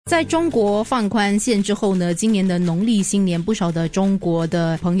在中国放宽限制后呢，今年的农历新年，不少的中国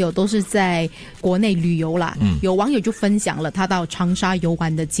的朋友都是在国内旅游啦。有网友就分享了他到长沙游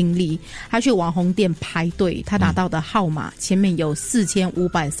玩的经历，他去网红店排队，他拿到的号码前面有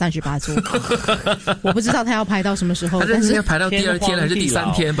4538桌，我不知道他要排到什么时候，但是要排到第二天还是第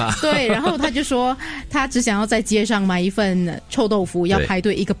三天吧？对，然后他就说他只想要在街上买一份臭豆腐，要排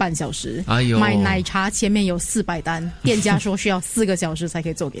队1个半小时。哎呦，买奶茶前面有400单，店家说需要4个小时才可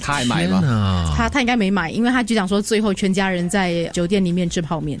以做给他。他还买吗？他应该没买，因为他就讲说最后全家人在酒店里面吃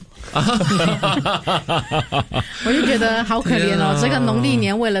泡面。我就觉得好可怜哦，这个农历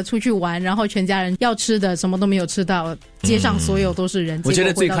年为了出去玩，然后全家人要吃的什么都没有吃到，街上所有都是人。我觉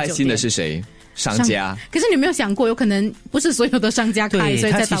得最开心的是谁？商家。可是你有没有想过，有可能不是所有的商家开，所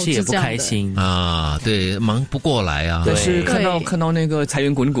以才导致这样的。开心啊，对，忙不过来啊。但是看到那个财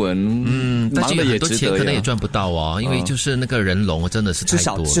源滚滚，但是忙的也很多钱可能也赚不到哦，因为就是那个人龙真的是太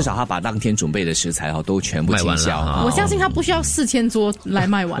多了。至少他把当天准备的食材都全部清销。我相信他不需要4000桌来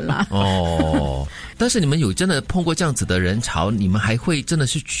卖完啦。哦，但是你们有真的碰过这样子的人潮，你们还会真的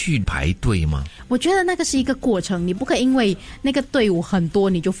是去排队吗？我觉得那个是一个过程，你不可以因为那个队伍很多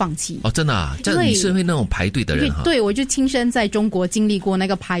你就放弃。哦，真的啊，这样你是会那种排队的人哈？对，我就亲身在中国经历过那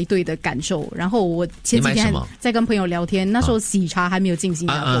个排队的感受。然后我前几天在跟朋友聊天，那时候喜茶还没有进新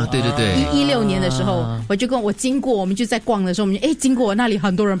加坡。对对对，16年的时候，我经过，我们就在逛的时候，我们就经过那里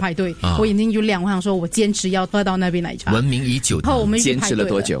很多人排队，我眼睛就亮，我想说我坚持要喝到那杯奶茶。闻名已久。然后我们坚持了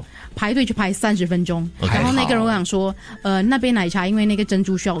多久？排队去排30分钟，然后那个人我想说，那杯奶茶因为那个珍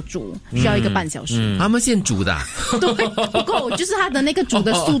珠需要煮，需要1个半小时。他们现煮的。对，不够，就是他的那个煮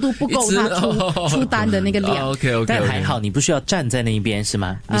的速度不够，他出单的那个量。OK， 但还好你不需要站在那一边是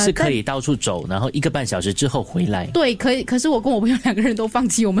吗？你是可以到处走，然后1个半小时之后回来。对，可是我跟我朋友2个人都放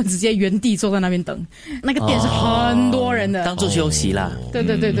弃，我们直接原地坐在那边等。那个店是很多人的，当做休息啦。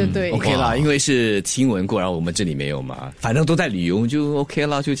对。OK 啦，因为是听闻过，然后我们这里没有嘛，反正都在旅游就 OK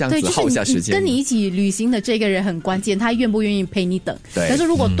啦，就这样子耗一下时间。跟你一起旅行的这个人很关键，他愿不愿意陪你等。对。可是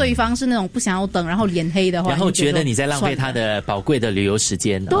如果对方是那种不想要等，然后脸黑的话，然后觉得你在浪费他的宝贵的旅游时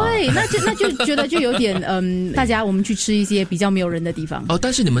间。对，那就觉得就有点大家我们去吃一些比较没有人的地方。哦，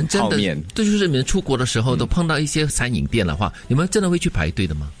但是你们真的，这就是你们出国的时候都碰到一些餐饮店的话，你们真的会去排队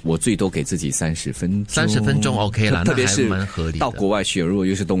的吗？我最多给自己30分钟。30分钟 OK 啦，特别是蛮合理的。到国外去，如果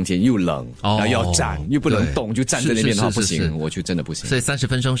又是冬天又冷，然后又要站又不能动，就站在那边的话不行，我就真的不行。所以30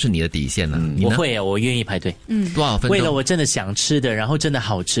分钟是你的底线了。我会啊，我愿意排队。多少分钟？为了我真的想吃的，然后真的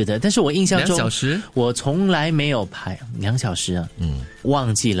好吃的。但是我印象中2小时，我从来没有排2小时啊。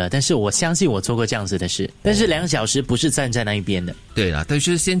忘记了，但是我相信我做过这样子的事。但是2小时不是站在那一边的。对啦，但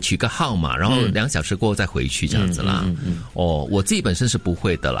是先取个号码，然后2小时过后再回去这样子啦。我自己本身是不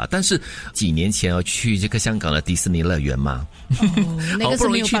会的啦，但是几年前要去这个香港的迪士尼乐园嘛，好不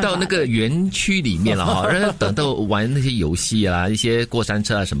容易去到那个园区里面了哈，然后等到玩那些游戏啊，一些过山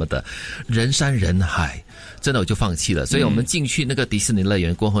车啊什么的，人山人海。真的我就放弃了，所以我们进去那个迪士尼乐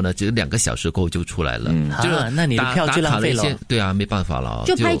园过后呢，只有2个小时过后就出来了。就是那你的票就浪费了。对啊，没办法了，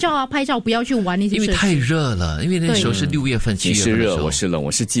就拍照啊，拍照不要去玩那些设施，因为太热了。因为那时候是6月份、7月份的时候。你是热，我是冷。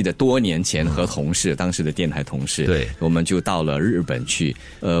我是记得多年前和同事，当时的电台同事，对，我们就到了日本去。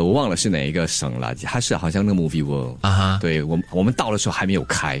我忘了是哪一个省了，它是好像那个 Movie World 啊。对，我们到的时候还没有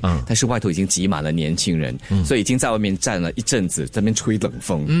开，但是外头已经挤满了年轻人，所以已经在外面站了一阵子，在那边吹冷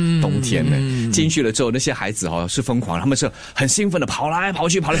风。冬天呢，进去了之后，那些孩子是疯狂，他们是很兴奋的跑来跑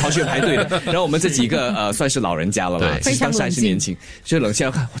去排队的。然后我们这几个算是老人家了啦，当时还是年轻，就冷下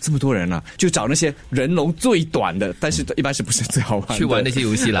来看，哇，这么多人啊，就找那些人龙最短的，但是一般是不是最好玩的去玩那些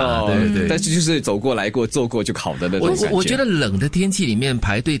游戏啦。对。但是就是走过来过坐过就好的那种感觉。我觉得冷的天气里面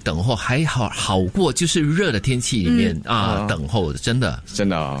排队等候还好过，就是热的天气里面等候，真的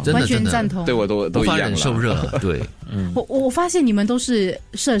完全赞同。对，我都无法忍受热。对。我发现你们都是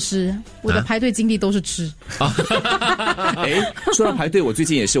设施，我的排队经历都是吃。说到排队，我最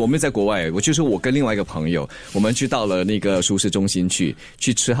近也是，我们在国外，就是我跟另外一个朋友，我们去到了那个熟食中心去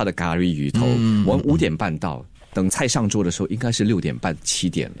吃他的咖喱鱼头，我们5点半到。等菜上桌的时候，应该是6点半、7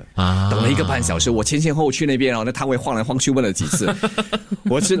点了等了1个半小时。我前后去那边，然后那摊位晃来晃去，问了几次。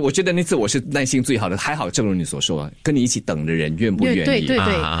我觉得那次我是耐心最好的，还好，正如你所说，跟你一起等的人愿不愿意？对，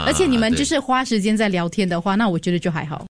而且你们就是花时间在聊天的话，那我觉得就还好。